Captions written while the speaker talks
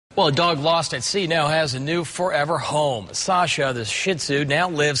Well, a dog lost at sea now has a new forever home. Sasha the Shih Tzu now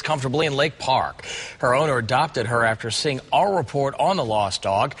lives comfortably in Lake Park. Her owner adopted her after seeing our report on the lost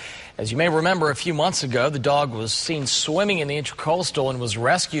dog. As you may remember, a few months ago, the dog was seen swimming in the Intracoastal and was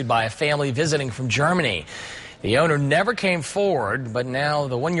rescued by a family visiting from Germany. The owner never came forward, but now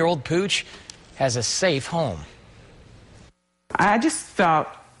the one-year-old pooch has a safe home. I just felt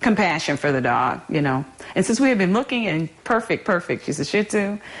compassion for the dog, you know. And since we have been looking, and perfect. She's a Shih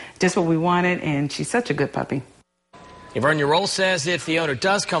Tzu, just what we wanted, and she's such a good puppy. Yvonne Urol says if the owner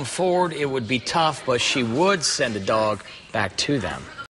does come forward, it would be tough, but she would send the dog back to them.